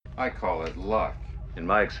I call it luck. In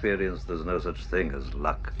my experience, there's no such thing as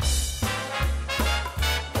luck.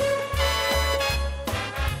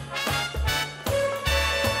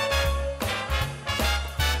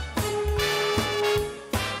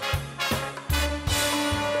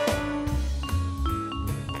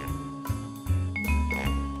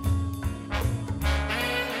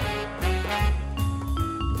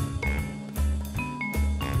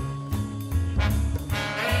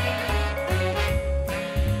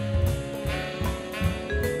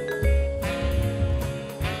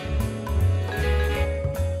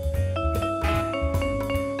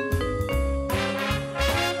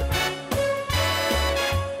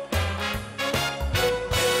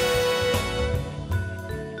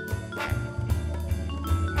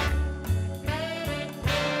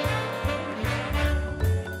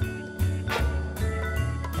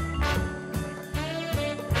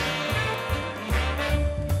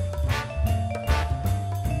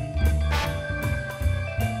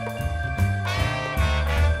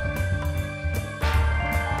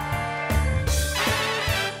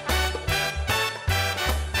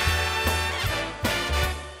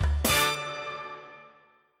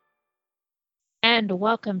 And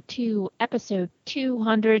welcome to episode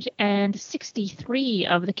 263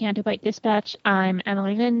 of the Canto Bight Dispatch. I'm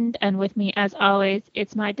Emily Lind, and with me, as always,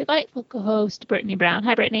 it's my delightful co-host, Brittany Brown.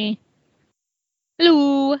 Hi, Brittany.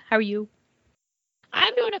 Hello, how are you?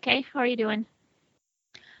 I'm doing okay. How are you doing?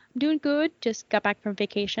 I'm doing good. Just got back from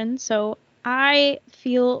vacation, so I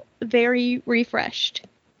feel very refreshed.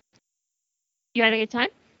 You had a good time?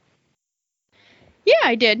 Yeah,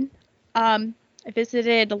 I did. I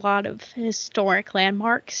visited a lot of historic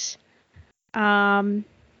landmarks. We went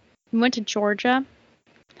to Georgia,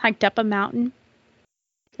 hiked up a mountain.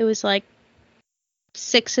 It was like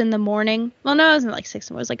 6 in the morning. Well, no, it wasn't like 6.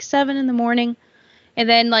 It was like 7 in the morning. And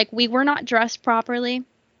then like we were not dressed properly,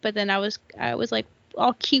 but then I was like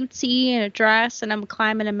all cutesy in a dress, and I'm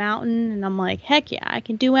climbing a mountain, and I'm like, heck yeah, I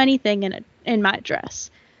can do anything in my dress.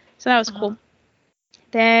 So that was cool.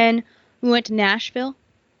 Then we went to Nashville.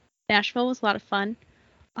 Nashville was a lot of fun.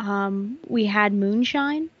 We had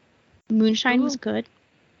moonshine. Moonshine was good.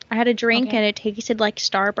 I had a drink and it tasted like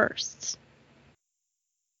Starbursts.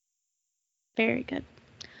 Very good.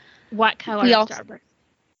 What color Starburst?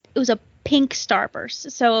 It was a pink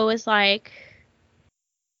Starburst. So it was like,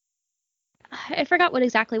 I forgot what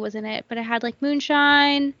exactly was in it, but it had like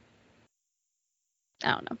moonshine.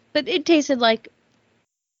 I don't know. But it tasted like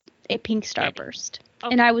a pink Starburst.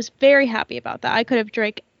 Okay. And I was very happy about that. I could have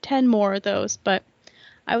drank 10 more of those, but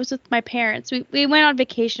I was with my parents. We went on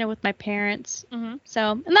vacation with my parents.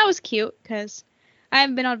 Mm-hmm. And that was cute because I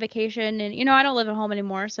haven't been on vacation, and I don't live at home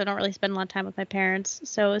anymore, so I don't really spend a lot of time with my parents.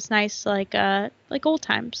 So it's nice, like old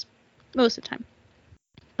times most of the time.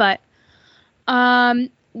 But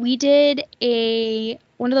we did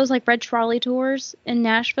one of those like red trolley tours in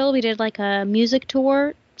Nashville. We did like a music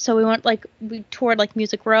tour. So we toured like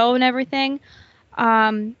Music Row and everything.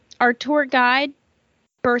 Our tour guide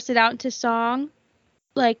bursted out into song,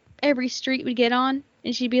 like every street we get on,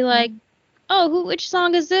 and she'd be like, "Oh, which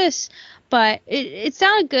song is this?" But it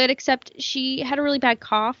sounded good, except she had a really bad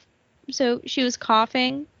cough, so she was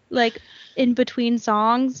coughing like in between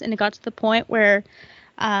songs, and it got to the point where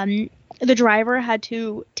the driver had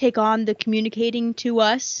to take on the communicating to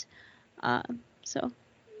us. So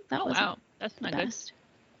that was that's not good.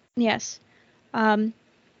 Yes. Then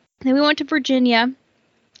we went to Virginia,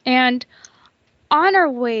 and on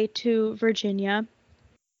our way to Virginia,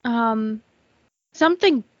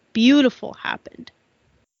 something beautiful happened.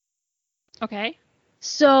 Okay.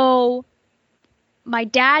 So my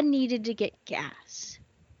dad needed to get gas.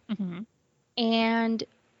 Mm-hmm. And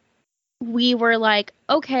we were like,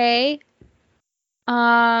 okay,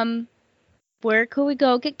 where could we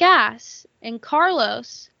go get gas? And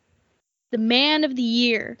Carlos, the man of the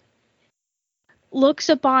year, looks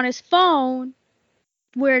up on his phone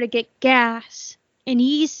where to get gas, and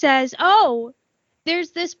he says, "Oh,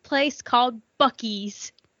 there's this place called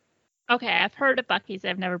Buc-ee's." Okay, I've heard of Buc-ee's.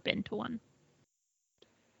 I've never been to one.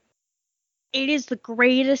 It is the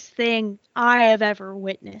greatest thing I have ever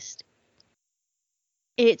witnessed.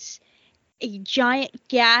 It's a giant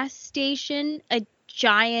gas station, a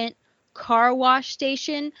giant car wash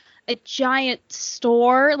station, a giant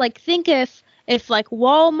store. Like, think if like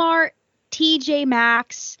Walmart, TJ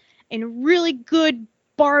Maxx, and a really good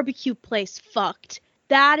barbecue place fucked.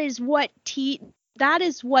 That is what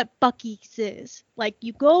Buc-ee's is. Like,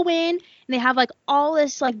 you go in and they have like all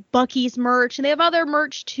this like Buc-ee's merch, and they have other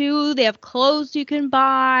merch too. They have clothes you can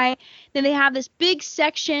buy. Then they have this big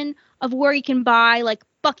section of where you can buy like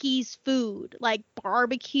Buc-ee's food, like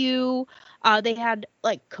barbecue. They had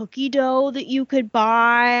like cookie dough that you could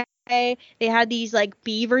buy. They had these like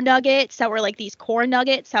beaver nuggets that were like these corn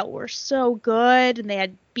nuggets that were so good, and they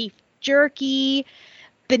had beef jerky,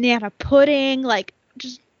 banana pudding, like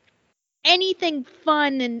just anything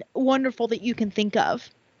fun and wonderful that you can think of.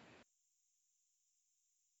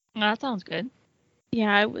 Oh, that sounds good.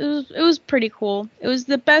 Yeah, it was pretty cool. It was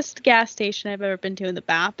the best gas station I've ever been to, and the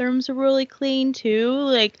bathrooms are really clean too.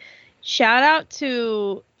 Like, shout out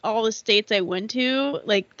to all the states I went to.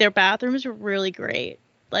 Like, their bathrooms were really great.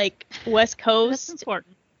 Like, West That's Coast,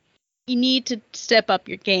 important. you need to step up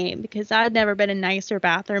your game, because I'd never been in nicer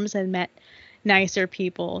bathrooms and met nicer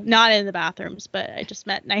people. Not in the bathrooms, but I just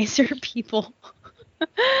met nicer people.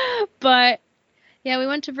 But yeah, we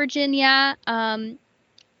went to Virginia.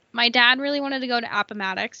 My dad really wanted to go to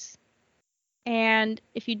Appomattox. And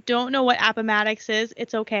if you don't know what Appomattox is,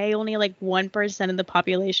 it's okay. Only like 1% of the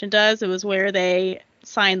population does. It was where they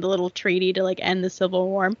signed the little treaty to like end the Civil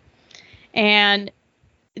War. And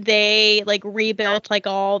they like rebuilt like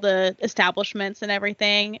all the establishments and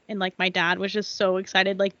everything. And like my dad was just so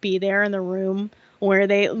excited, like be there in the room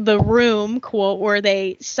quote, where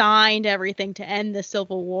they signed everything to end the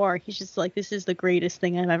Civil War. He's just like, this is the greatest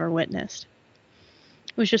thing I've ever witnessed.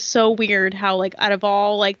 It was just so weird how like out of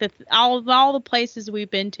all like all the places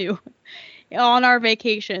we've been to on our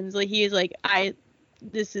vacations, like he is like,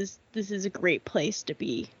 this is a great place to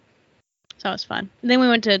be. So it was fun. And then we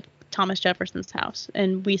went to Thomas Jefferson's house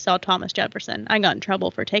and we saw Thomas Jefferson. I got in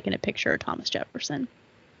trouble for taking a picture of Thomas Jefferson.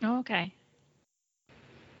 Oh, okay.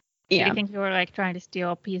 Yeah. Do you think you were like trying to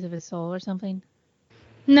steal a piece of his soul or something?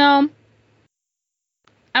 No.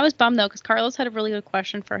 I was bummed though, because Carlos had a really good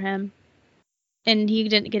question for him. And he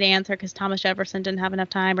didn't get an answer because Thomas Jefferson didn't have enough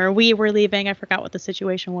time, or we were leaving. I forgot what the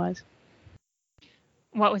situation was.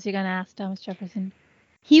 What was he going to ask Thomas Jefferson?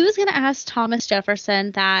 He was going to ask Thomas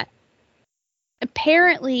Jefferson that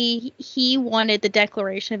apparently he wanted the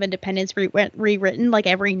Declaration of Independence rewritten like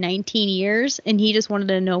every 19 years, and he just wanted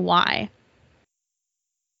to know why.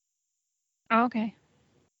 Oh, okay.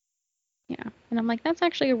 Yeah. And I'm like, that's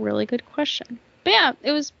actually a really good question. But yeah,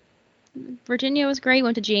 Virginia was great.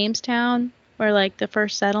 Went to Jamestown, where like the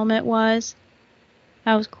first settlement was.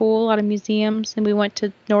 That was cool. A lot of museums. And we went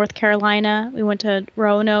to North Carolina. We went to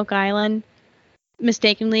Roanoke Island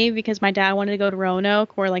mistakenly because my dad wanted to go to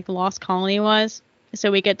Roanoke, where like the Lost Colony was.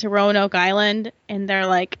 So we get to Roanoke Island and we're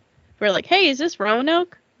like, hey, is this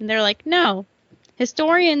Roanoke? And they're like, no.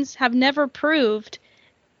 Historians have never proved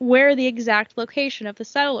where the exact location of the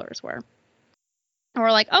settlers were. And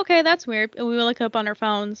we're like, okay, that's weird. And we look up on our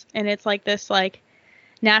phones and it's like this like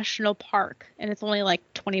national park, and it's only like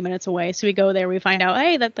 20 minutes away. So we go there, we find out,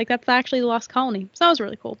 hey, that's actually the Lost Colony. So that was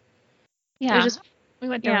really cool. Yeah, we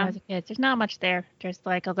went there when I was a kid. There's not much there. Just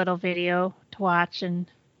like a little video to watch, and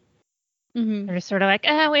they're just sort of like,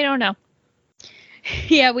 we don't know.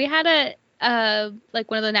 Yeah, we had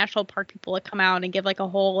like one of the national park people like come out and give like a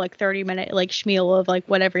whole like 30-minute like spiel of like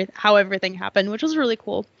how everything happened, which was really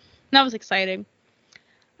cool. And that was exciting.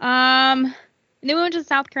 And then we went to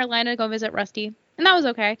South Carolina to go visit Rusty. And that was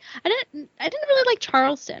okay. I didn't really like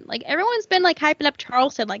Charleston. Like everyone's been like hyping up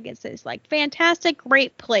Charleston like it's this like fantastic,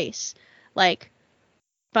 great place. Like,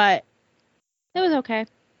 but it was okay.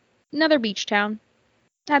 Another beach town.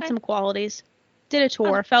 Had some qualities. Did a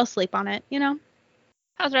tour. Fell asleep on it.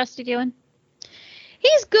 How's Rusty doing?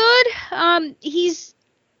 He's good. He's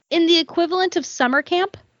in the equivalent of summer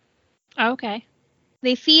camp. Oh, okay.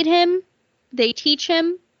 They feed him. They teach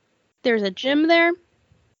him. There's a gym there.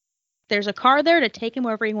 There's a car there to take him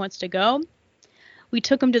wherever he wants to go. We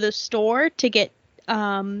took him to the store to get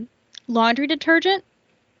laundry detergent.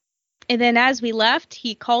 And then as we left,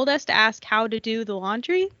 he called us to ask how to do the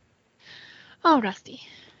laundry. Oh, Rusty.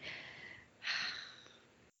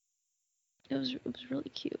 It was really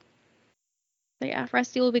cute. But yeah,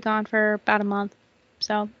 Rusty will be gone for about a month.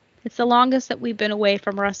 So it's the longest that we've been away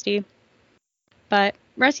from Rusty. But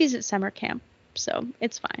Rusty's at summer camp, so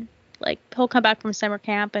it's fine. Like, he'll come back from summer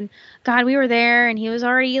camp, and God, we were there, and he was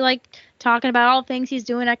already like talking about all the things he's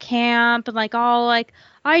doing at camp, and like all like,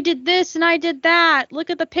 I did this and I did that. Look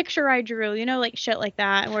at the picture I drew, like shit like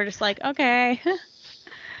that. And we're just like, okay.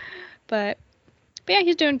 But yeah,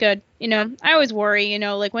 he's doing good. I always worry,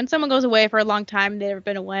 like when someone goes away for a long time, they've never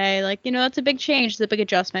been away, like, that's a big change, it's a big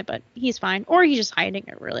adjustment, but he's fine. Or he's just hiding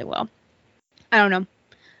it really well. I don't know.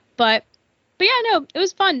 But yeah, no, it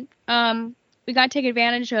was fun. We got to take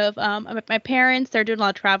advantage of my parents. They're doing a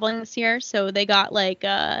lot of traveling this year, so they got like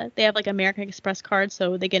they have like American Express cards,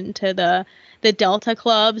 so they get into the Delta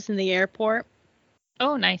clubs in the airport.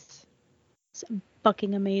 Oh, nice. So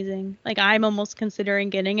fucking amazing. Like, I'm almost considering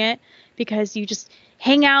getting it because you just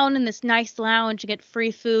hang out in this nice lounge and get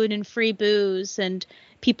free food and free booze and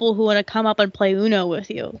people who want to come up and play Uno with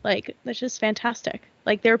you. Like, that's just fantastic.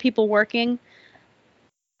 Like, there were people working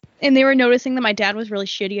and they were noticing that my dad was really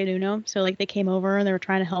shitty at Uno. So, like, they came over and they were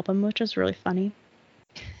trying to help him, which was really funny.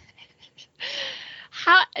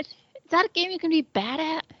 Is that a game you can be bad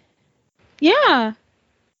at? Yeah.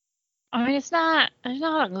 I mean, there's not a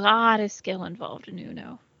lot of skill involved in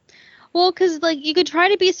Uno. Well, because, like, you could try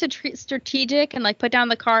to be strategic and, like, put down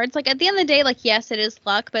the cards. Like, at the end of the day, like, yes, it is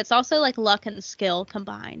luck, but it's also, like, luck and skill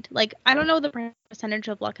combined. Like, I don't know the percentage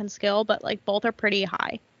of luck and skill, but, like, both are pretty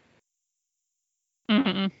high.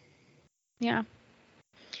 Mm-hmm. Yeah.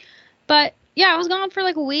 But, yeah, I was gone for,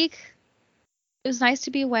 like, a week. It was nice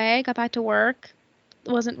to be away. I got back to work.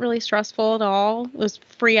 It wasn't really stressful at all. It was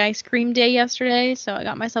free ice cream day yesterday, so I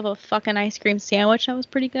got myself a fucking ice cream sandwich that was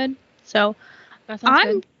pretty good. So,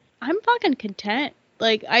 I'm fucking content.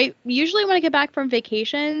 Like, I usually when I get back from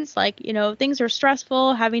vacations, like, you know, things are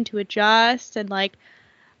stressful, having to adjust, and, like,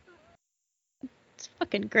 it's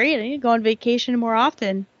fucking great. I need to go on vacation more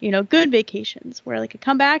often. You know, good vacations where, like, I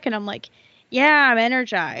come back and I'm like, yeah, I'm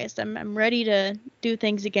energized. I'm ready to do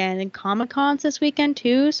things again. And Comic-Con's this weekend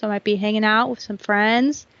too, so I might be hanging out with some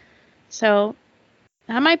friends. So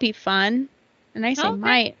that might be fun. And I say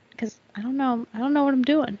might because I don't know what I'm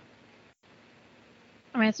doing.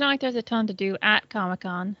 I mean, it's not like there's a ton to do at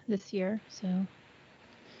Comic-Con this year, so.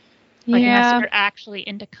 Yeah. Like, unless you're actually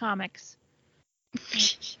into comics.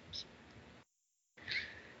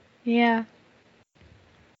 Yeah.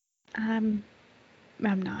 I'm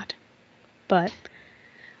not. But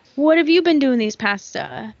what have you been doing these past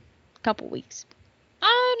couple weeks?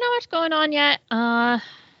 Not much going on yet.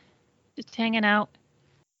 Just hanging out,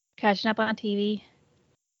 catching up on TV.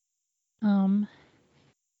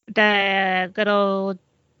 The good old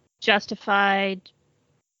Justified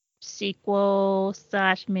sequel /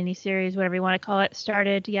 miniseries, whatever you want to call it,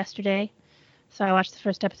 started yesterday. So I watched the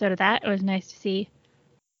first episode of that. It was nice to see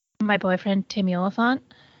my boyfriend, Timmy Oliphant.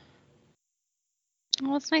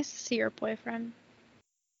 Well, it's nice to see your boyfriend.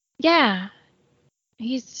 Yeah.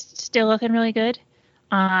 He's still looking really good.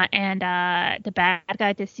 And the bad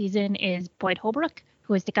guy this season is Boyd Holbrook,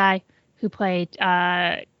 who is the guy who played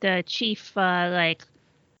the chief, like,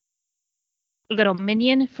 little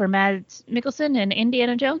minion for Mads Mikkelsen in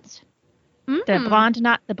Indiana Jones. The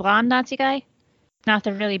blonde Nazi guy, not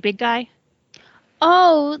the really big guy.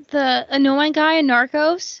 Oh, the annoying guy in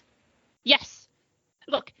Narcos? Yes.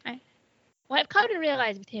 Look, what I've come to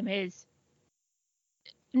realize with him is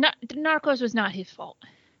Narcos was not his fault.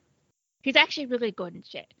 He's actually really good in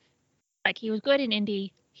shit. Like, he was good in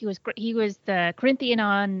Indy. He was the Corinthian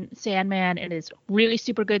on Sandman and is really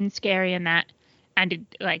super good and scary in that. And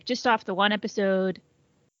like, just off the one episode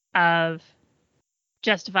of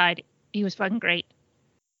Justified, he was fucking great.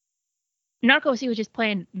 Narcos, he was just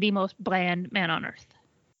playing the most bland man on earth.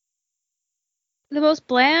 The most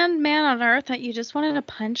bland man on earth that you just wanted to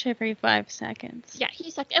punch every 5 seconds. Yeah,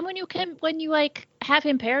 he sucked. And when you like have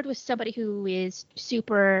him paired with somebody who is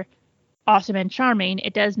super awesome and charming,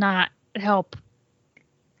 it does not help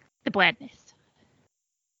the blandness.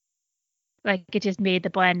 Like, it just made the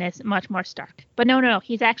blandness much more stark. But no,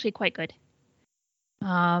 he's actually quite good.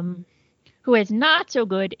 Who is not so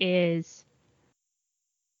good is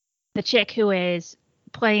the chick who is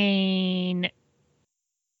playing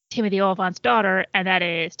Timothy Oliphant's daughter, and that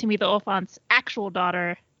is Timothy Oliphant's actual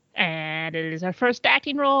daughter, and it is her first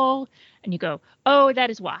acting role, and you go, oh, that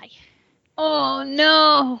is why. Oh,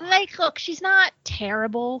 no. Like, look, she's not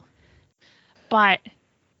terrible, but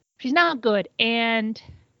she's not good, and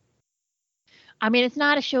I mean, it's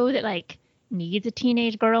not a show that, like, needs a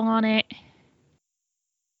teenage girl on it,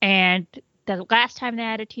 and the last time they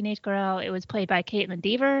had a teenage girl, it was played by Caitlin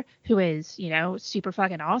Dever, who is, you know, super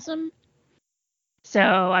fucking awesome. So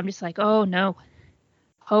I'm just like, oh no.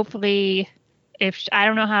 Hopefully, I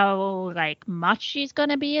don't know how, like, much she's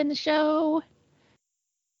gonna be in the show,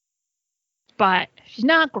 but she's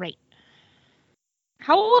not great.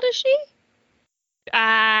 How old is she?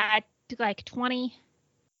 Like 20.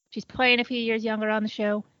 She's playing a few years younger on the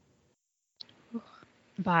show,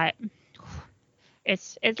 but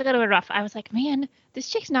it's a little bit rough. I was like, man, this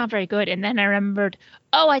chick's not very good. And then I remembered,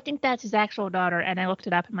 oh, I think that's his actual daughter. And I looked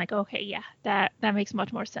it up and I'm like, okay, yeah, that makes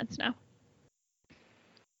much more sense now.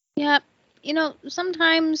 Yeah. You know,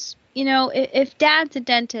 sometimes, you know, if dad's a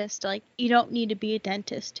dentist, like, you don't need to be a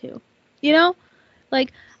dentist too. You know?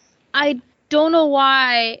 Like, I don't know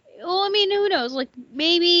why. Well, I mean, who knows? Like,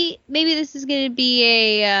 maybe this is going to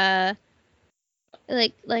be a,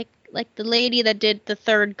 like the lady that did the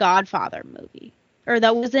third Godfather movie. or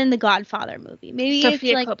that was in the Godfather movie. Maybe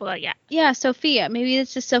Sofia it's like Coppola, yeah. Yeah, Sophia. Maybe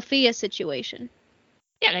it's a Sophia situation.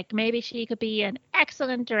 Yeah, like maybe she could be an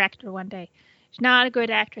excellent director one day. She's not a good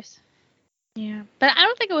actress. Yeah, but I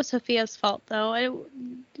don't think it was Sophia's fault though.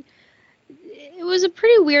 It was a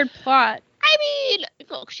pretty weird plot. I mean,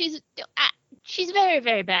 look, she's very,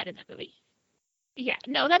 very bad in that movie. Yeah,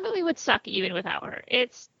 no, that movie would suck even without her.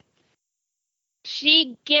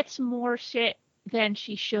 She gets more shit than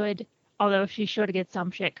she should, although she should get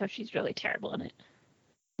some shit because she's really terrible in it.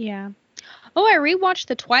 Yeah. Oh, I rewatched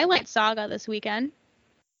the Twilight Saga this weekend.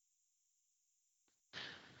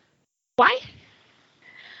 Why?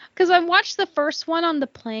 Because I watched the first one on the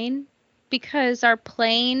plane because our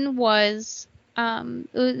plane was it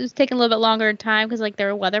was taking a little bit longer time because like there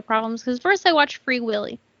were weather problems. Because first I watched Free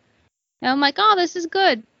Willy, and I'm like, oh, this is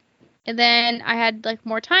good. And then I had like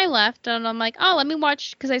more time left, and I'm like, oh, let me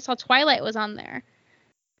watch because I saw Twilight was on there,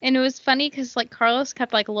 and it was funny because like Carlos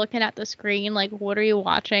kept like looking at the screen like, what are you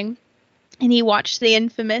watching? And he watched the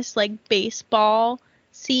infamous like baseball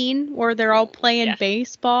scene where they're all playing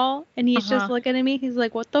baseball, and he's just looking at me. He's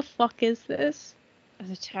like, what the fuck is this? It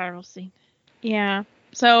was a terrible scene. Yeah.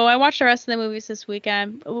 So I watched the rest of the movies this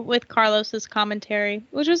weekend with Carlos's commentary,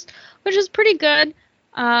 which was pretty good.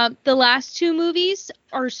 The last two movies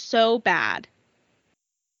are so bad.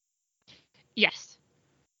 Yes.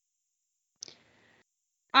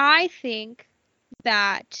 I think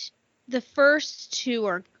that the first two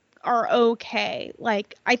are okay.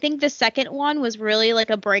 Like I think the second one was really like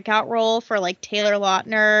a breakout role for like Taylor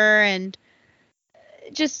Lautner, and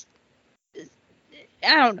just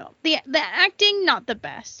I don't know. The acting not the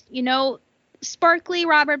best. You know, sparkly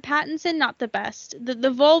Robert Pattinson not the best. The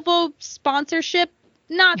Volvo sponsorship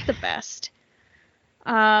not the best.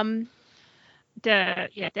 Then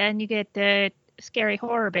you get the scary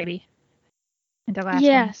horror baby in the last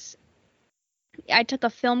yes. One. I took a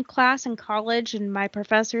film class in college, and my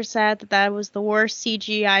professor said that was the worst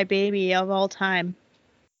CGI baby of all time.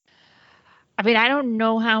 I mean, I don't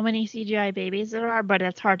know how many CGI babies there are, but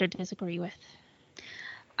it's hard to disagree with.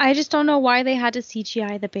 I just don't know why they had to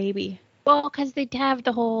CGI the baby. Well, because they'd have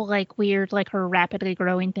the whole, like, weird, like, her rapidly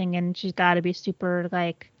growing thing, and she's got to be super,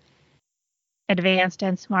 like, advanced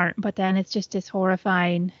and smart, but then it's just this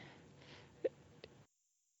horrifying...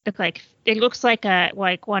 It looks like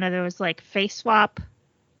one of those, like, face swap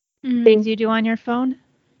things you do on your phone.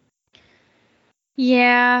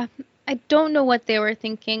 Yeah, I don't know what they were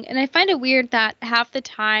thinking, and I find it weird that half the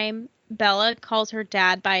time Bella calls her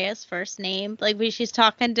dad by his first name. Like when she's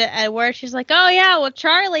talking to Edward, she's like, "Oh yeah, well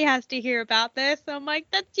Charlie has to hear about this." So I'm like,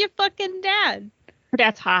 "That's your fucking dad." Her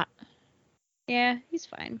dad's hot. Yeah, he's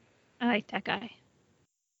fine. I like that guy.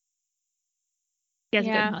 He has a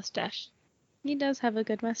good mustache. He does have a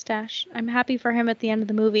good mustache. I'm happy for him at the end of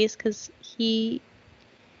the movies because he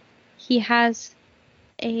has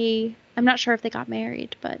I'm not sure if they got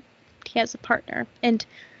married, but he has a partner, and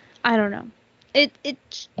I don't know.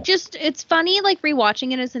 It's funny like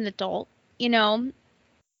rewatching it as an adult, you know,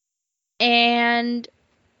 and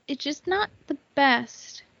it's just not the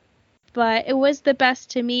best, but it was the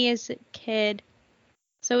best to me as a kid.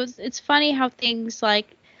 So it's funny how things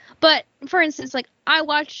like, but for instance, like I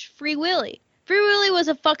watched Free Willy. Free Willy was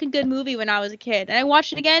a fucking good movie when I was a kid, and I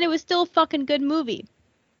watched it again. It was still a fucking good movie.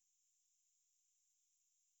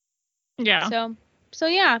 Yeah. So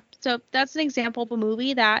yeah, so that's an example of a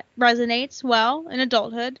movie that resonates well in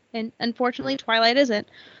adulthood, and unfortunately Twilight isn't.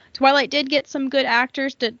 Twilight did get some good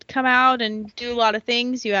actors to come out and do a lot of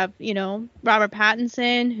things. You have, you know, Robert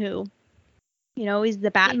Pattinson, who, you know, he's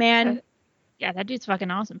the Batman. Yeah, that dude's fucking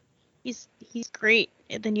awesome. He's great.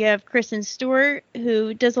 And then you have Kristen Stewart,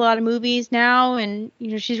 who does a lot of movies now, and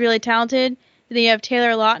you know she's really talented. And then you have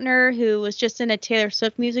Taylor Lautner, who was just in a Taylor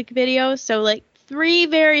Swift music video. So like 3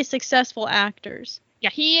 very successful actors. Yeah,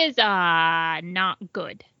 he is not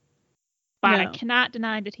good. But I cannot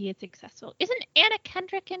deny that he is successful. Isn't Anna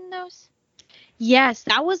Kendrick in those? Yes,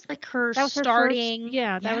 that was like her starting.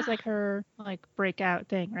 That was like her like breakout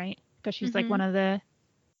thing, right? Because she's like one of the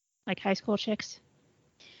like high school chicks.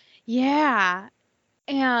 Yeah.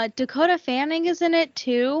 And Dakota Fanning is in it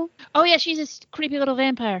too. Oh yeah, she's this creepy little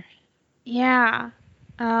vampire. Yeah.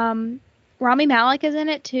 Rami Malek is in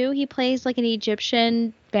it too. He plays like an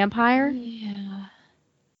Egyptian vampire. Yeah.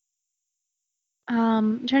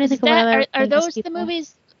 I'm trying to think of what other are those people. The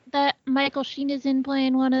movies that Michael Sheen is in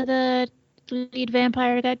playing one of the lead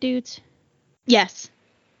vampire guy dudes? Yes.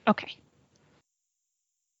 Okay.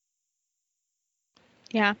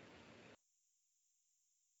 Yeah.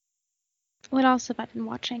 What else have I been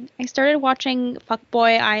watching? I started watching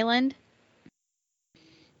Fuckboy Island.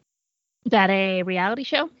 Is that a reality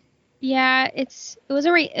show? Yeah, it was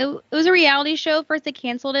a reality show. First they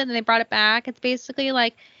canceled it, and then they brought it back. It's basically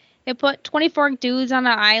like they put 24 dudes on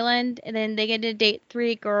an island, and then they get to date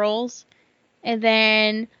 3 girls, and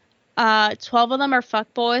then 12 of them are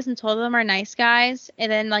fuck boys and 12 of them are nice guys,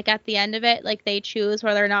 and then like at the end of it, like they choose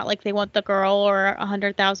whether or not like they want the girl or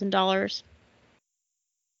 $100,000.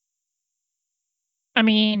 I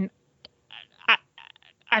mean, I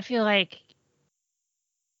I feel like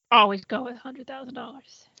always go with $100,000.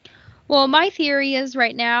 Well, my theory is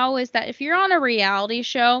right now is that if you're on a reality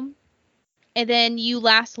show and then you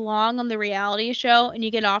last long on the reality show and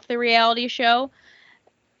you get off the reality show,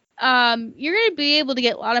 you're gonna be able to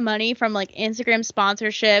get a lot of money from like Instagram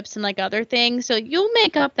sponsorships and like other things. So you'll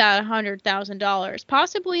make up that $100,000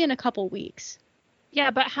 possibly in a couple weeks.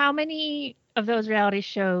 Yeah, but how many of those reality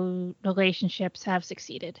show relationships have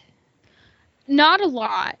succeeded? Not a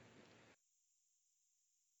lot.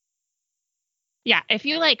 Yeah, if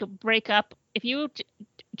you like break up, if you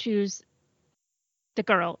choose the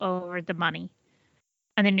girl over the money,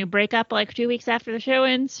 and then you break up like 2 weeks after the show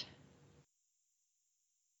ends,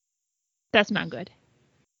 that's not good.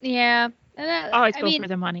 Yeah. Always go for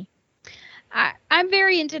the money. I'm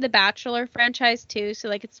very into the Bachelor franchise too, so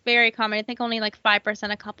like it's very common. I think only like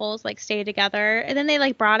 5% of couples like stay together, and then they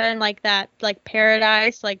like brought in like that like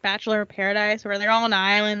paradise, like Bachelor Paradise, where they're all on an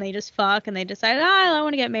island, they just fuck, and they decide, I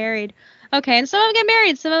want to get married. Okay, and some of them get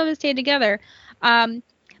married, some of them stay together.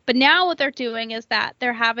 But now what they're doing is that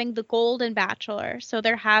they're having the Golden Bachelor, so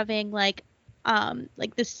they're having like the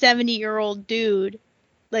 70-year-old dude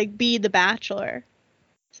like be the Bachelor,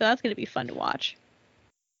 so that's gonna be fun to watch.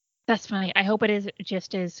 That's funny. I hope it is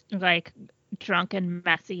just as like drunk and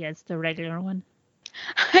messy as the regular one.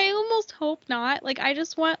 I almost hope not. Like I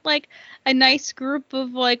just want like a nice group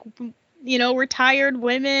of like retired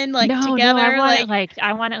women like together.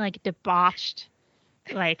 I want it like debauched,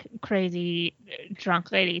 like crazy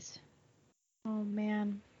drunk ladies. Oh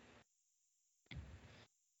man.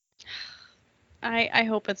 I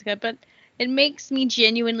hope it's good, but it makes me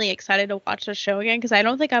genuinely excited to watch the show again because I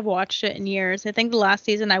don't think I've watched it in years. I think the last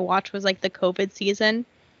season I watched was like the COVID season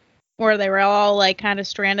where they were all like kind of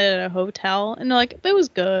stranded at a hotel, and like it was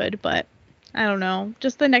good, but I don't know.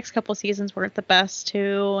 Just the next couple seasons weren't the best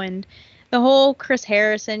too, and the whole Chris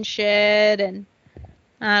Harrison shit, and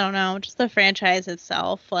I don't know, just the franchise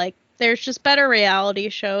itself. Like there's just better reality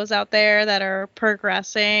shows out there that are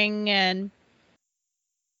progressing, and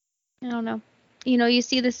I don't know. You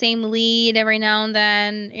see the same lead every now and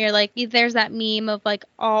then. You're like, there's that meme of like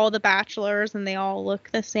all the bachelors and they all look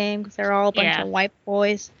the same because they're all a bunch of white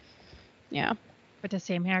boys. Yeah. With the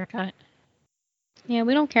same haircut. Yeah,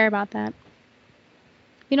 we don't care about that.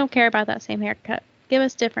 We don't care about that same haircut. Give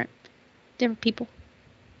us different people,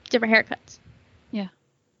 different haircuts. Yeah.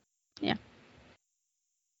 Yeah.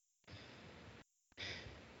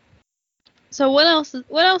 So what else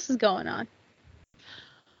is going on?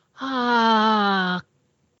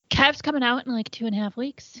 Kev's coming out in like 2.5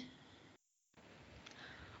 weeks.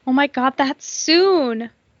 Oh my god, that's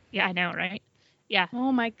soon. Yeah, I know, right? Yeah.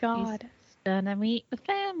 Oh my god. He's gonna meet the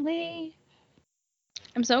family.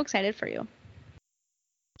 I'm so excited for you.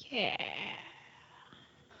 Yeah.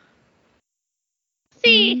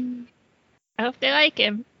 See? I hope they like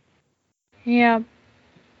him. Yeah.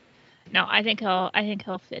 No, I think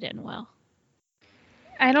he'll fit in well.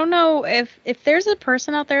 I don't know if there's a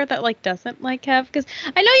person out there that like doesn't like Kev, because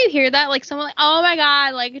I know you hear that like someone like, oh my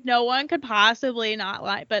god, like no one could possibly not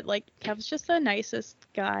like, but like Kev's just the nicest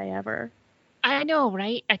guy ever. I know,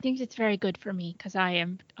 right? I think it's very good for me because I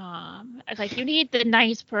am like you need the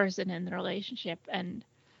nice person in the relationship, and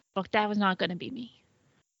look, that was not going to be me.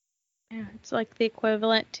 Yeah, it's like the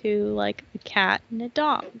equivalent to like a cat and a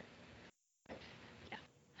dog. Yeah,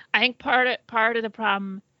 I think part of the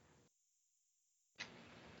problem.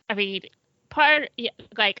 I mean,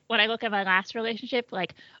 like when I look at my last relationship,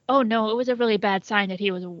 like, oh no, it was a really bad sign that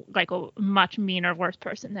he was like a much meaner, worse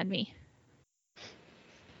person than me.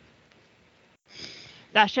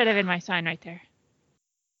 That should have been my sign right there.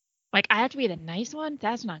 Like, I have to be the nice one?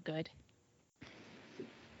 That's not good.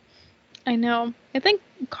 I know. I think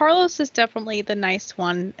Carlos is definitely the nice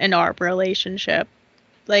one in our relationship.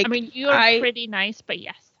 Like, I mean, you're pretty nice, but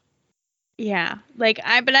yes. Yeah, like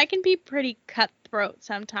but I can be pretty cutthroat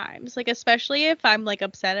sometimes, like especially if I'm like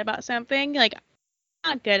upset about something, like I'm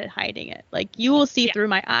not good at hiding it. Like you will see through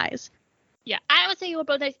my eyes. Yeah, I would say you were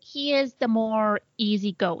both nice. He is the more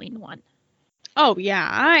easygoing one. Oh yeah,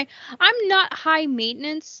 I'm not high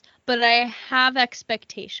maintenance, but I have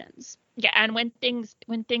expectations. Yeah, and when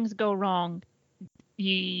things go wrong,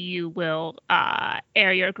 you will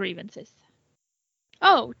air your grievances.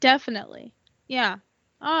 Oh, definitely. Yeah.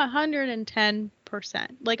 110%.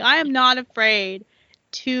 Like, I am not afraid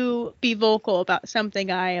to be vocal about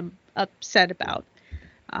something I am upset about.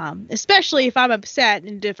 Especially if I'm upset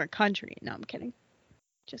in a different country. No, I'm kidding.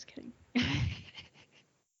 Just kidding.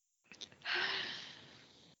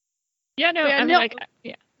 Yeah, no, I mean,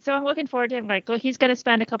 yeah. So I'm looking forward to him. Like, he's gonna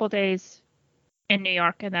spend a couple days in New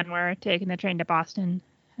York, and then we're taking the train to Boston,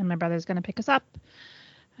 and my brother's gonna pick us up,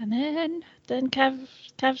 and then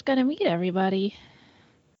Kev's gonna meet everybody.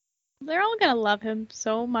 They're all gonna love him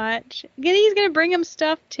so much. He's gonna bring him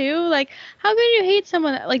stuff too. Like, how could you hate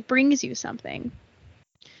someone that like brings you something?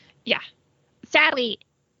 Yeah. Sadly,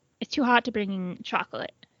 it's too hot to bring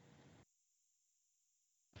chocolate.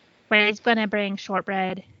 But he's gonna bring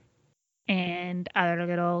shortbread and other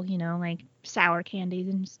little, like sour candies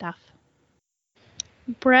and stuff.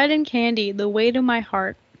 Bread and candy, the way to my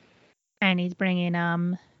heart. And he's getting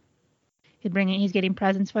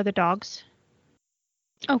presents for the dogs.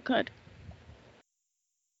 Oh, good.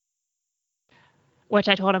 Which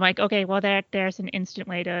I told him, like, okay, well, there's an instant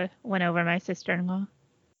way to win over my sister-in-law.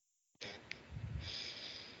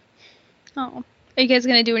 Oh. Are you guys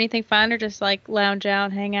going to do anything fun or just, like, lounge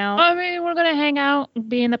out, hang out? I mean, we're going to hang out,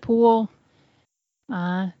 be in the pool,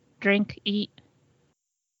 drink, eat.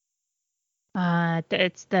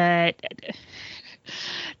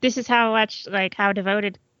 This is how much, like, how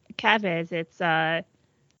devoted Kev is.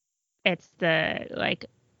 It's the, like,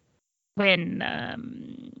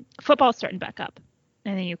 when football's starting back up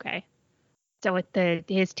in the UK. So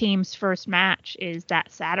his team's first match is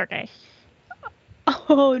that Saturday.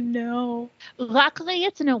 Oh no. Luckily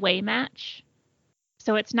it's an away match.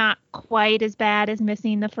 So it's not quite as bad as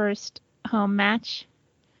missing the first home match.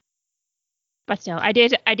 But still, I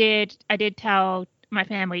did tell my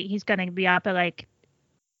family he's gonna be up at like,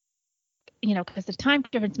 because the time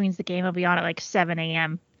difference means the game will be on at like 7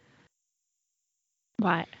 a.m.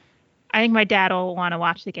 But I think my dad will want to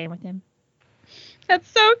watch the game with him. That's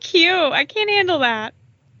so cute. I can't handle that.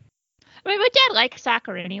 I mean, my dad likes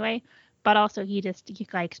soccer anyway, but also he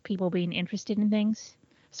likes people being interested in things.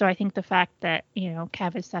 So I think the fact that,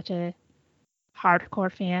 Kev is such a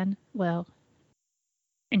hardcore fan will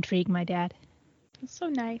intrigue my dad. That's so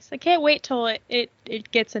nice. I can't wait till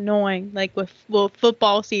it gets annoying, like with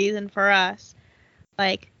football season for us.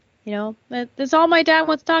 Like, that's all my dad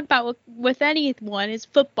wants to talk about with anyone is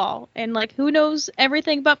football. And, like, who knows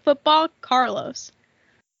everything about football? Carlos.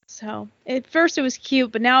 So, at first it was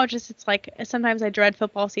cute, but now it's like, sometimes I dread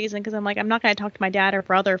football season because I'm like, I'm not going to talk to my dad or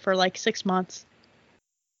brother for, like, 6 months.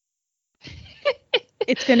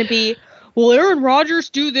 It's going to be, will Aaron Rodgers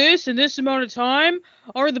do this in this amount of time?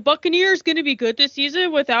 Are the Buccaneers going to be good this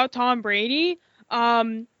season without Tom Brady?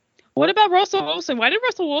 What about Russell Wilson? Why did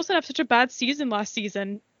Russell Wilson have such a bad season last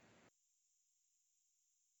season?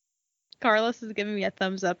 Carlos is giving me a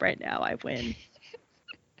thumbs up right now. I win.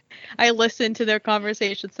 I listen to their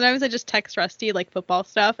conversations. Sometimes I just text Rusty, like, football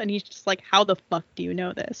stuff, and he's just like, how the fuck do you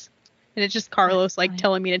know this? And it's just Carlos, like,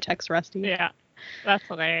 telling me to text Rusty. Yeah, that's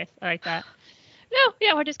hilarious. I like that. No,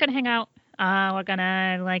 yeah, we're just going to hang out. We're going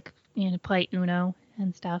to, like, play Uno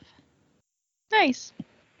and stuff. Nice.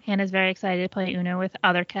 Hannah's very excited to play Uno with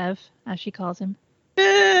other Kev, as she calls him.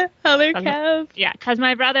 Other Kev? Yeah, because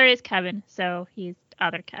my brother is Kevin, so he's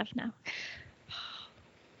other Kev now.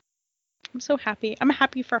 I'm so happy. I'm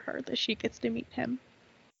happy for her that she gets to meet him.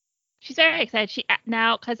 She's very excited.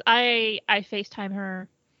 Now, because I FaceTime her,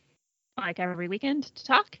 like, every weekend to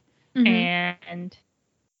talk. Mm-hmm. And,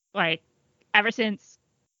 like, ever since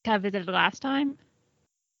Kev visited last time,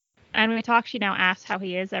 and we talk, she now asks how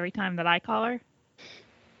he is every time that I call her.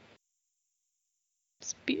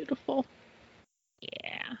 It's beautiful.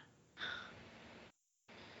 Yeah.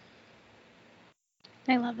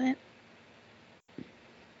 I love it.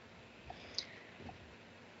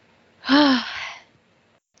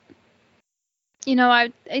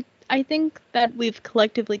 I think that we've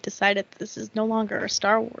collectively decided that this is no longer a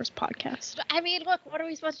Star Wars podcast. I mean, look, what are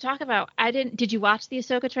we supposed to talk about? Did you watch the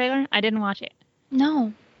Ahsoka trailer? I didn't watch it.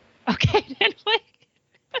 No. Okay, then, like.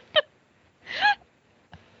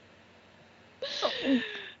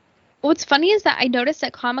 What's funny is that I noticed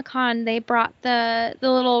at Comic-Con they brought the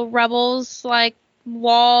little Rebels, like,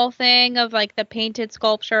 wall thing of, like, the painted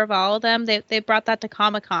sculpture of all of them. They brought that to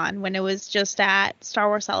Comic-Con when it was just at Star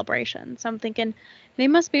Wars Celebration. So I'm thinking they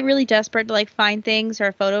must be really desperate to, like, find things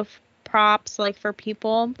or photo props, like, for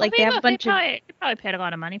people. Like, they have a bunch they probably paid a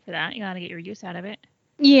lot of money for that. You gotta get your use out of it.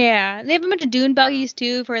 Yeah, they have a bunch of dune buggies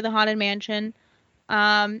too for the Haunted Mansion.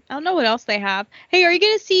 I don't know what else they have. Hey, are you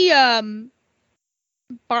gonna see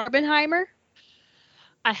Barbenheimer?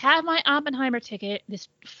 I have my Oppenheimer ticket, this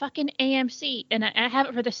fucking AMC, and I have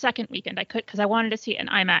it for the second weekend. I could, because I wanted to see it in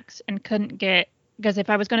IMAX and couldn't get, because if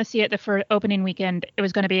I was going to see it the for opening weekend, it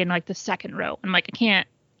was going to be in like the second row. I'm like,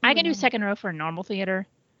 I can do second row for a normal theater.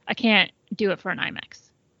 I can't do it for an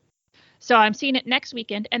IMAX. So I'm seeing it next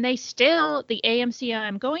weekend, and the AMC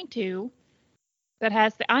I'm going to that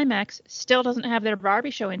has the IMAX still doesn't have their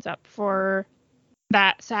Barbie showings up for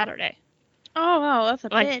that Saturday. Oh, wow, that's a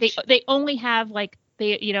bitch. They only have like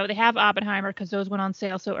they have Oppenheimer because those went on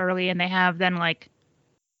sale so early, and they have then like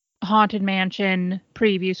Haunted Mansion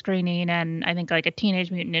preview screening and I think like a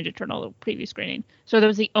Teenage Mutant Ninja Turtle preview screening. So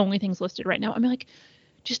those are the only things listed right now. I'm like,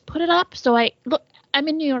 just put it up. So I'm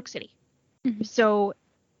in New York City. Mm-hmm. So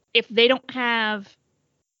if they don't have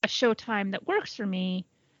a showtime that works for me,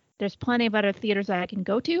 there's plenty of other theaters that I can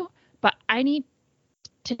go to, but I need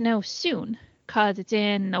to know soon because it's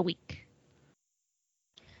in a week.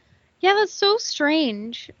 Yeah, that's so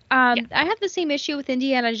strange. I have the same issue with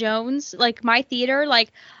Indiana Jones. Like my theater,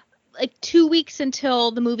 like 2 weeks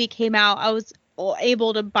until the movie came out, I was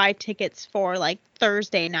able to buy tickets for like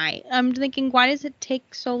Thursday night. I'm thinking, why does it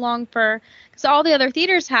take so long because all the other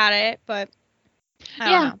theaters had it, but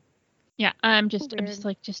I don't know. Yeah, I'm just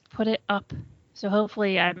like, just put it up. So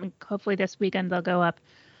hopefully this weekend they'll go up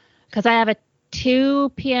because I have a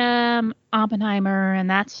 2 p.m. Oppenheimer and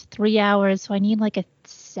that's 3 hours. So I need like a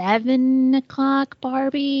 7 o'clock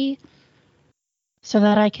Barbie so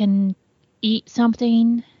that I can eat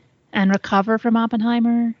something and recover from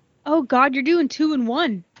Oppenheimer. Oh God, you're doing 2 in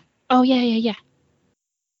 1. Oh yeah.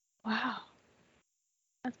 Wow,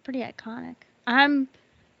 that's pretty iconic. I'm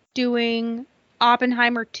doing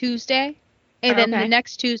Oppenheimer Tuesday, and then the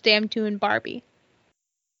next Tuesday I'm doing Barbie.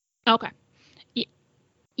 Okay.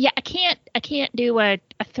 Yeah, I can't do a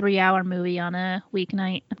 3-hour movie on a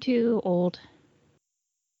weeknight. I'm too old.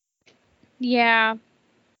 Yeah.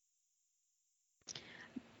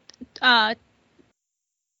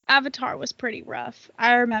 Avatar was pretty rough.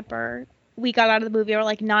 I remember we got out of the movie at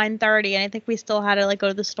like 9:30, and I think we still had to like go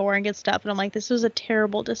to the store and get stuff. And I'm like, this was a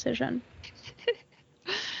terrible decision.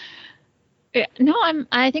 Yeah, no,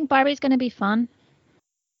 I think Barbie's gonna be fun,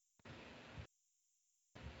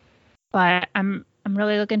 but I'm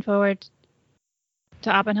really looking forward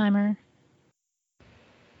to Oppenheimer.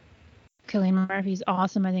 Cillian Murphy's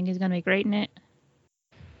awesome. I think he's gonna be great in it.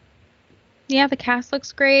 Yeah, the cast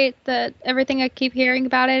looks great. Everything I keep hearing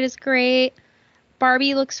about it is great.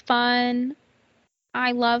 Barbie looks fun.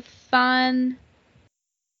 I love fun.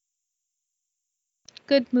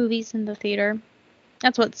 Good movies in the theater.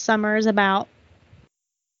 That's what summer is about.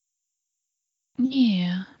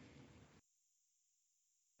 Yeah.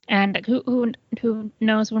 And who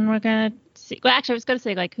knows when we're gonna see? Well, actually, I was gonna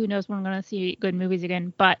say like who knows when we're gonna see good movies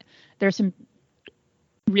again. But there's some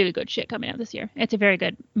really good shit coming out this year. It's a very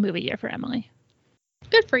good movie year for Emily.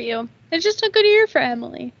 Good for you. It's just a good year for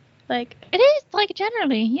Emily. Like it is, like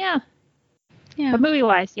generally, yeah. Yeah. But movie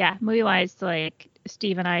wise, like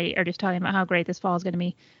Steve and I are just talking about how great this fall is gonna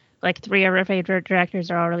be. Like 3 of our favorite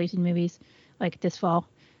directors are all releasing movies like this fall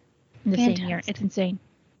in the same year. It's insane.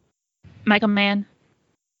 Michael Mann,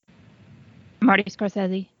 Marty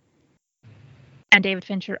Scorsese, and David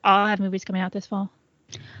Fincher all have movies coming out this fall.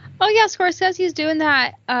 Oh yeah, Scorsese's doing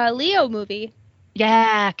that Leo movie.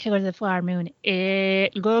 Yeah, Killers of the Flower Moon.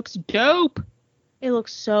 It looks dope. It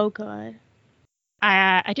looks so good.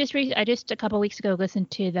 I just a couple weeks ago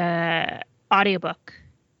listened to the audiobook,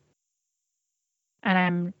 and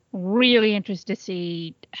I'm really interested to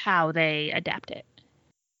see how they adapt it.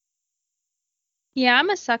 Yeah, I'm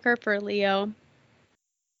a sucker for Leo.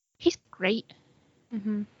 He's great.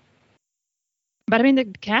 Mm-hmm. But I mean, the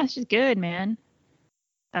cast is good, man.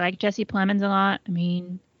 I like Jesse Plemons a lot. I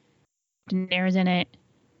mean, De Niro's in it.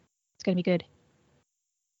 It's gonna be good.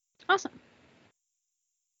 Awesome.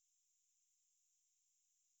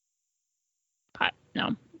 But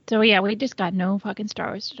no. So yeah, we just got no fucking Star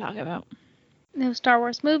Wars to talk about. No Star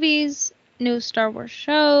Wars movies. No Star Wars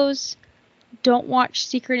shows. Don't watch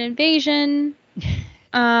Secret Invasion.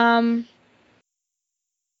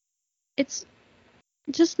 It's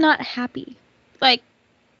just not happy. Like,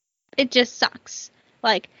 it just sucks.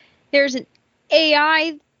 Like, there's an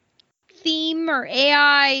AI theme or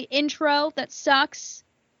AI intro that sucks.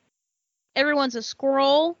 Everyone's a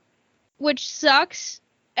scroll, which sucks.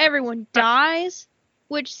 Everyone dies,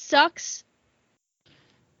 which sucks.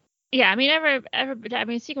 Yeah, I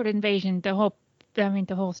mean, Secret Invasion, the whole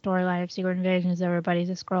storyline of Secret Invasion is everybody's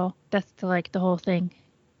a scroll. That's the whole thing.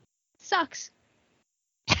 Sucks.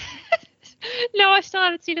 No, I still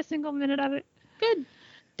haven't seen a single minute of it. Good.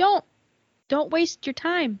 Don't waste your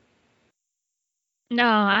time. No,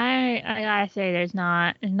 I gotta say there's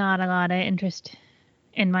not a lot of interest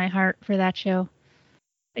in my heart for that show.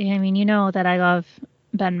 I mean, you know that I love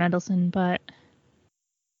Ben Mendelsohn, but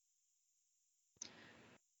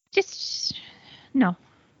just no.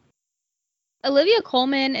 Olivia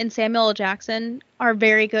Colman and Samuel L. Jackson are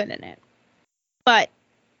very good in it, but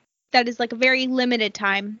that is like a very limited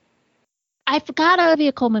time. I forgot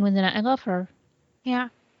Olivia Colman was in it. I love her. Yeah,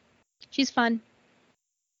 she's fun.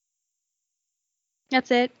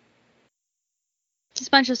 That's it. Just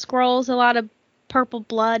a bunch of scrolls, a lot of purple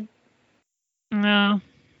blood. No.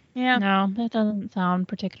 Yeah. No, that doesn't sound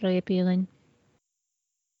particularly appealing.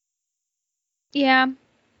 Yeah.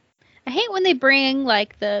 I hate when they bring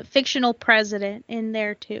like the fictional president in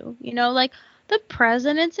there too. You know, like the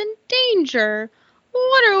president's in danger.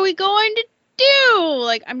 What are we going to do?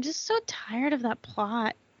 Like, I'm just so tired of that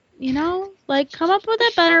plot. You know? Like, come up with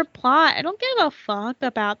a better plot. I don't give a fuck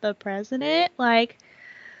about the president. Like,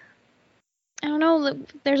 I don't know,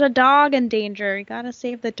 there's a dog in danger. You gotta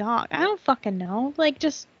save the dog. I don't fucking know. Like,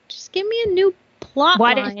 just give me a new plot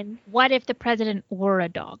line. What if the president were a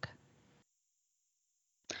dog?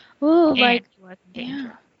 Ooh, And like, he was in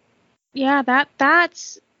danger. Yeah, that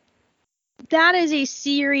is a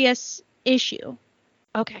serious issue.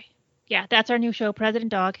 Okay. Yeah, that's our new show,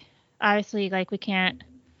 President Dog. Obviously, like we can't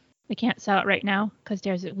sell it right now because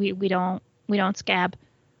we don't scab,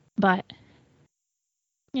 but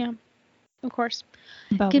yeah, of course.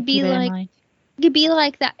 But Could be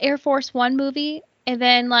like that Air Force One movie, and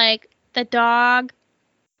then like the dog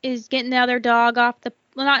is getting the other dog off the.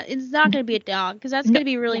 Well, it's not gonna be a dog because that's gonna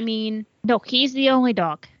be really mean. No, he's the only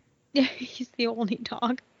dog. Yeah, he's the only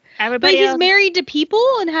dog. Everybody but he's else married to people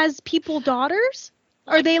and has people daughters.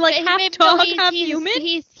 Are they like half dog, half human?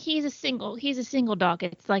 He's a single dog.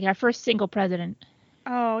 It's like our first single president.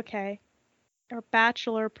 Oh, okay. Our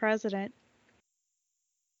bachelor president.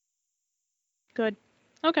 Good.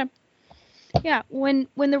 Okay. Yeah, when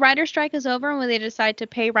the writer strike is over and when they decide to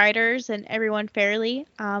pay writers and everyone fairly,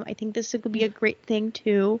 I think this would be a great thing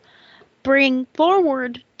to bring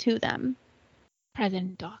forward to them.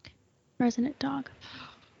 President Dog. President Dog.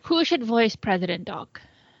 Who should voice President Dog?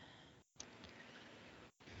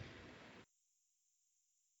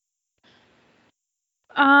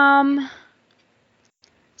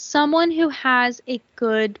 Someone who has a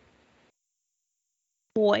good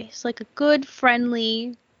voice, like a good,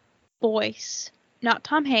 friendly voice. Not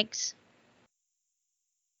Tom Hanks.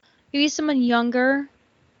 Maybe someone younger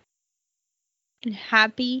and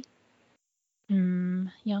happy.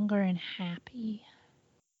 Younger and happy.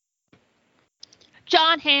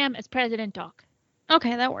 Jon Hamm as President Dog.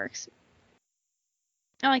 Okay, that works.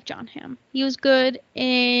 I like Jon Hamm. He was good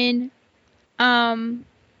in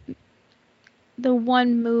the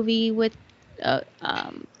one movie with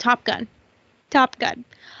Top Gun. Top Gun.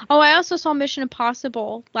 Oh, I also saw Mission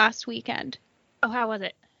Impossible last weekend. Oh, how was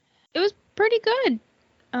it? It was pretty good.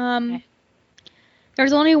 Okay.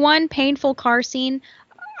 There's only one painful car scene.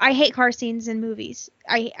 I hate car scenes in movies.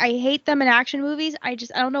 I hate them in action movies. I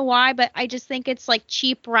don't know why, but I just think it's like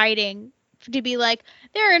cheap writing to be like,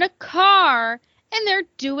 they're in a car and they're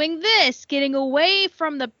doing this, getting away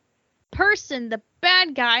from the person, the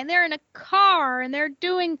bad guy, and they're in a car and they're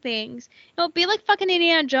doing things. Be like fucking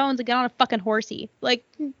Indiana Jones and get on a fucking horsey. Like,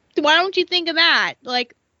 why don't you think of that?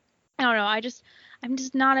 Like, I don't know. I'm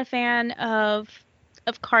just not a fan of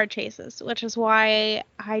car chases, which is why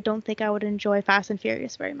I don't think I would enjoy Fast and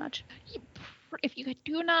Furious very much. If you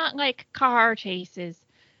do not like car chases,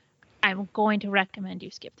 I'm going to recommend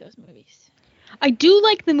you skip those movies. I do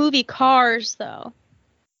like the movie Cars, though.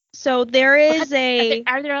 So there is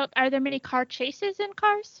Are there many car chases in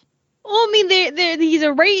Cars? Well, I mean, he's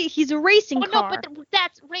a racing car. No, but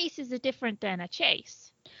that's race is different than a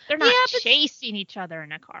chase. They're not chasing each other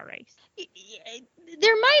in a car race.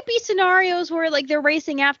 There might be scenarios where like they're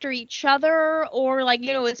racing after each other, or like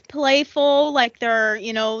it's playful, like they're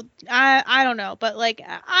I don't know, but like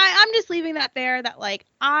I'm just leaving that there. That like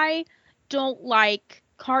I don't like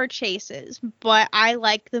car chases, but I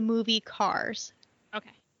like the movie Cars.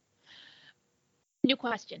 Okay. New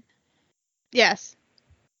question. Yes.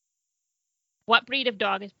 What breed of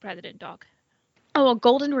dog is President Dog? Oh, a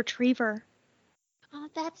golden retriever. Oh,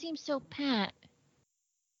 that seems so pat.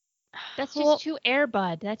 That's just too Air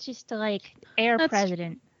Bud. That's just like Air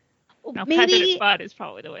President. No, maybe President Bud is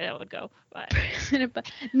probably the way that would go. But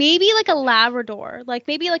maybe like a Labrador, like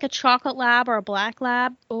maybe like a chocolate lab or a black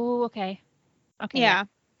lab. Oh, okay. Okay. Yeah,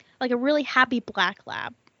 like a really happy black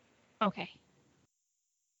lab. Okay.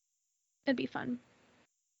 It'd be fun.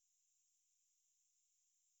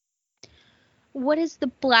 What is the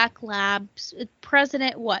black lab's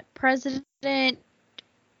president? What president?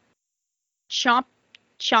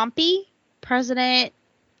 Chompy, President,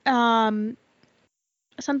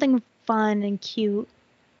 something fun and cute.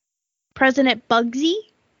 President Bugsy?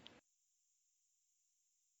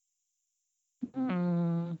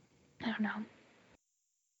 Mm. I don't know.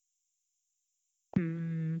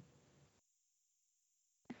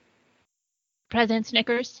 President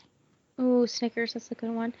Snickers. Ooh, Snickers, that's a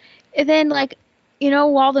good one. And then, like,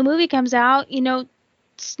 while the movie comes out,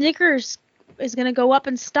 Snickers is going to go up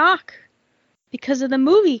in stock because of the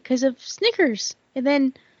movie, because of Snickers. And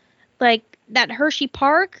then, like, that Hershey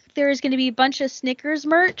Park, there's going to be a bunch of Snickers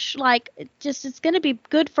merch. Like, it's going to be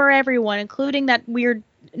good for everyone, including that weird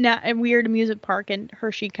amusement park in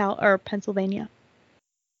Hershey, Pennsylvania.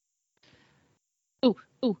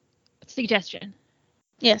 Ooh, suggestion.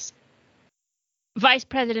 Yes. Vice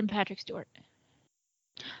President Patrick Stewart.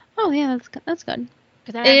 Oh yeah, that's good.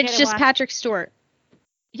 It's just Patrick Stewart.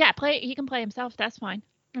 Yeah, he can play himself. That's fine.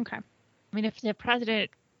 Okay. I mean, if the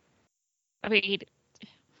president,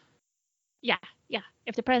 yeah.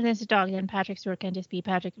 If the president's a dog, then Patrick Stewart can just be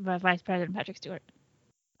Vice President Patrick Stewart.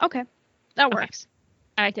 Okay, that works.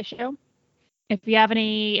 I like the show. If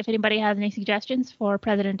anybody has any suggestions for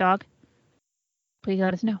President Dog, please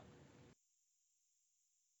let us know.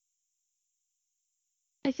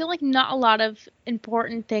 I feel like not a lot of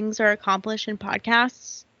important things are accomplished in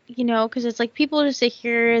podcasts, because it's like people just sit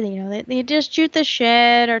here, they just shoot the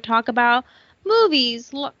shit or talk about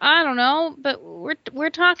movies. I don't know, but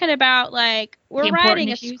we're talking about, like, we're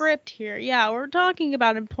writing a script here. Yeah, we're talking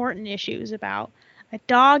about important issues about a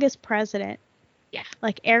dog as president. Yeah.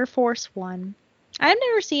 Like Air Force One. I've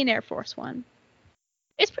never seen Air Force One.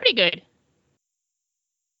 It's pretty good.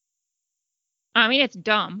 I mean, it's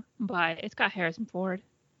dumb, but it's got Harrison Ford.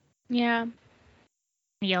 Yeah.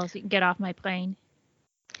 He yells, "Get off my plane."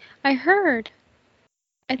 I heard.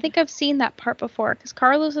 I think I've seen that part before, because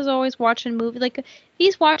Carlos is always watching movies. Like,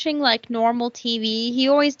 he's watching, like, normal TV. He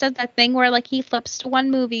always does that thing where, like, he flips to one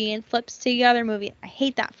movie and flips to the other movie. I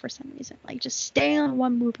hate that for some reason. Like, just stay on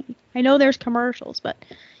one movie. I know there's commercials, but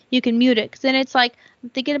you can mute it, because then it's like, I'm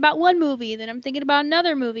thinking about one movie, then I'm thinking about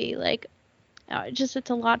another movie. Like, it's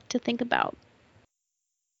a lot to think about.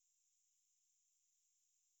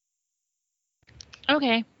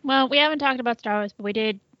 Okay. Well, we haven't talked about Star Wars, but we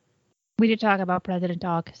did talk about President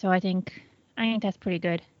Dog, so I think that's pretty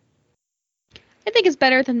good. I think it's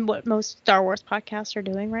better than what most Star Wars podcasts are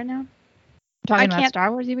doing right now. Talking about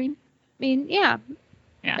Star Wars, you mean? I mean, yeah.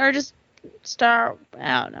 Or just I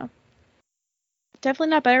don't know.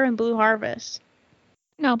 Definitely not better than Blue Harvest.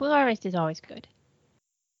 No, Blue Harvest is always good.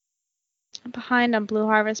 I'm behind on Blue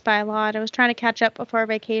Harvest by a lot. I was trying to catch up before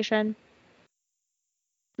vacation.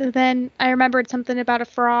 Then I remembered something about a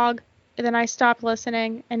frog, and then I stopped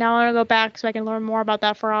listening, and now I want to go back so I can learn more about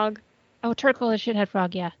that frog. Oh, Turtle the Shithead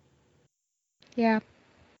Frog, yeah. Yeah.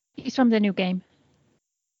 He's from the new game.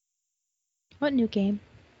 What new game?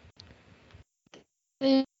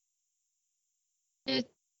 The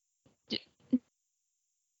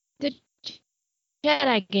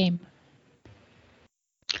Jedi game.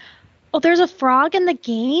 Oh, there's a frog in the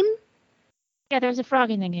game? Yeah, there's a frog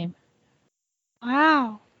in the game.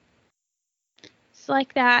 Wow. It's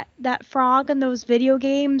like that frog in those video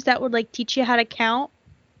games that would, like, teach you how to count.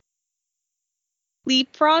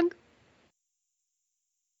 Leapfrog?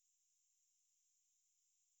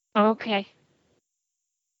 Okay.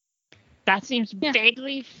 That seems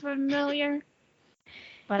vaguely familiar.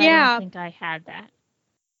 But I don't think I had that.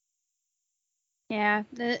 Yeah,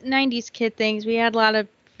 the 90s kid things. We had a lot of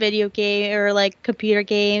video game or, like, computer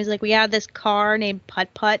games. Like, we had this car named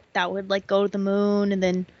Putt Putt that would, like, go to the moon, and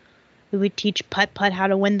then we would teach Putt Putt how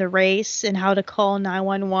to win the race and how to call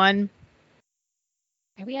 911.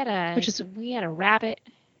 We had a rabbit.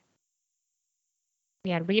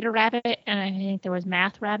 We had Reader Rabbit, and I think there was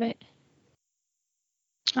Math Rabbit.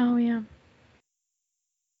 Oh, yeah.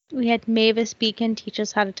 We had Mavis Beacon teach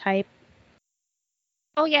us how to type.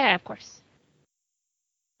 Oh, yeah, of course.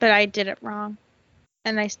 But I did it wrong.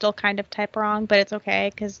 And I still kind of type wrong, but it's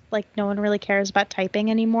okay, because, like, no one really cares about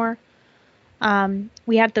typing anymore.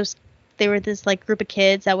 We had they were this, like, group of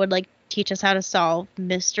kids that would, like, teach us how to solve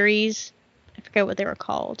mysteries. I forget what they were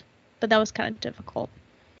called, but that was kind of difficult.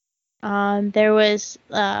 There was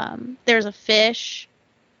a fish.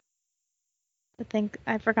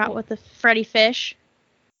 I forgot what the Freddy Fish.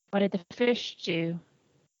 What did the fish do?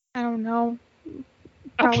 I don't know.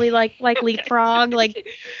 Probably like Leapfrog, like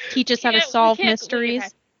teach us how to solve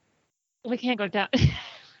mysteries. We can't go down.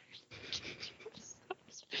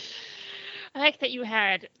 I like that you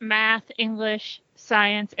had math, English,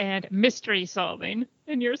 science, and mystery solving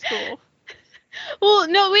in your school. Well,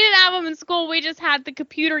 no, we didn't have them in school. We just had the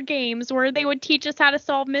computer games where they would teach us how to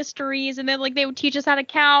solve mysteries, and then like they would teach us how to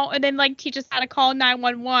count, and then like teach us how to call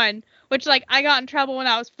 911. Which like I got in trouble when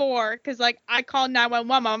I was 4 because like I called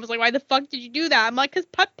 911. Mom was like, "Why the fuck did you do that?" I'm like, "Cause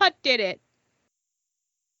Putt Putt did it."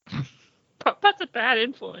 That's a bad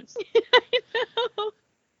influence. I know.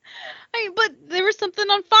 But there was something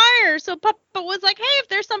on fire, so Putt Putt was like, "Hey, if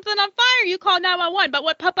there's something on fire, you call 911." But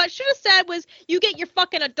what Putt Putt should have said was, "You get your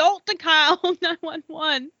fucking adult to call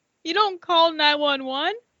 911. You don't call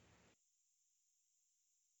 911."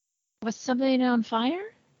 Was something on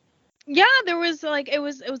fire? Yeah, there was like it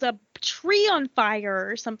was a tree on fire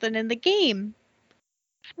or something in the game.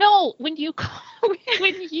 No, when you called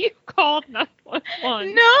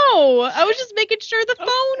 911. No, I was just making sure the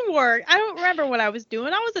phone worked. I don't remember what I was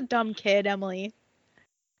doing. I was a dumb kid, Emily.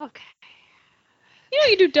 Okay. You know,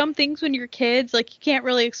 you do dumb things when you're kids. Like, you can't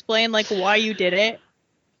really explain, like, why you did it.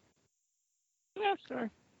 Yeah, sure.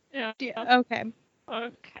 Yeah. Okay.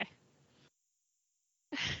 Okay.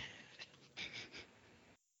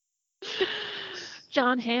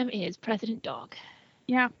 John Hamm is President Dog.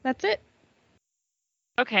 Yeah, that's it.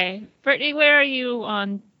 Okay. Brittany, where are you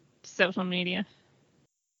on social media?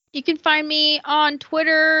 You can find me on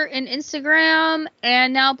Twitter and Instagram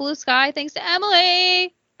and now Blue Sky, thanks to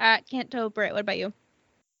Emily, at Canto Brit. What about you?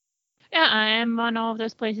 Yeah, I am on all of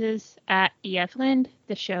those places at EF Lind.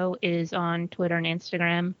 The show is on Twitter and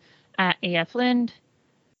Instagram at EF Lind.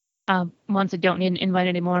 Once I don't need an invite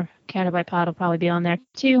anymore, Counted by Pod will probably be on there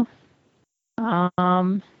too.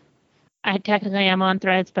 I technically am on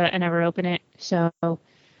Threads, but I never open it. So,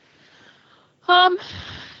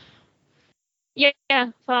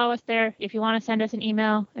 yeah, follow us there. If you want to send us an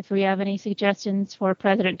email, if we have any suggestions for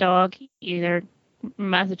President Dog, either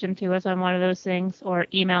message them to us on one of those things or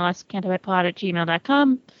email us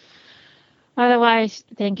cantobypod@gmail.com. Otherwise,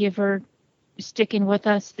 thank you for sticking with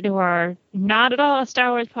us through our not at all a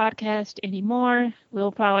Star Wars podcast anymore.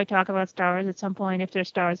 We'll probably talk about Star Wars at some point if there's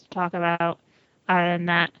Star Wars to talk about. Other than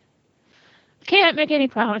that, can't make any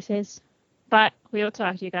promises, but we will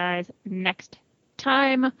talk to you guys next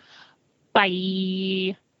time.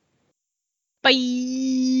 Bye.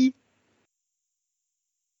 Bye.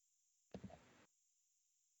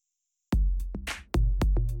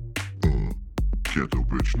 Canto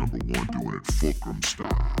Bitch #1 doing it Fulcrum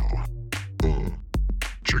style.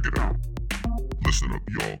 Check it out. Listen up,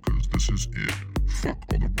 y'all, cause this is it. Fuck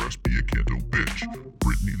all the rest, be a Canto Bitch.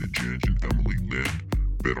 Brittany the Ginge and Emily Lind.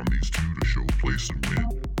 Bet on these two to show place and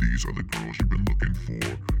win. These are the girls you've been looking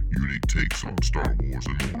for. Unique takes on Star Wars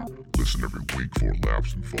and more. Listen every week for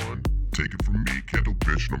laughs and fun. Take it from me, Canto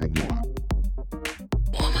Bitch #1.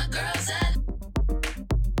 All my girls at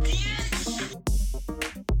bitch.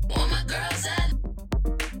 All my girls at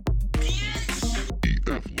bitch.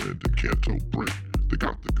 EF Lind and Canto Brit. They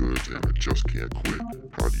got the goods and I just can't quit.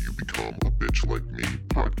 How do you become a bitch like me?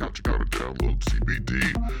 Podcast, you gotta download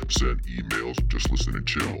CBD. Send emails, just listen and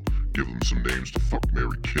chill. Give them some names to fuck,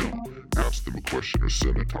 marry, kill. Ask them a question or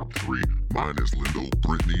send a top 3. Mine is Lindo,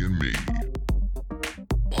 Brittany, and me.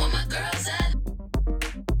 All my girls at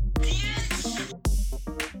bitch.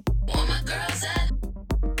 All my girls at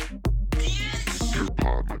bitch. Your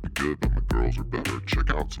pod might be good, but my girls are better. Check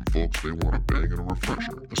out some folks, they want a bang and a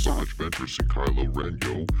refresher. Asajj Ventress and Kylo Ren,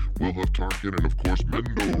 yo. We'll have Tarkin and of course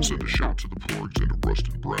Mendo. Send a shout to the Porgs and to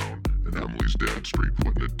Rustin Brown. And Emily's dad straight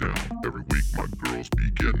putting it down. Every week my girls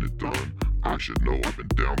be getting it done. I should know, I've been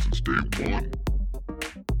down since day 1.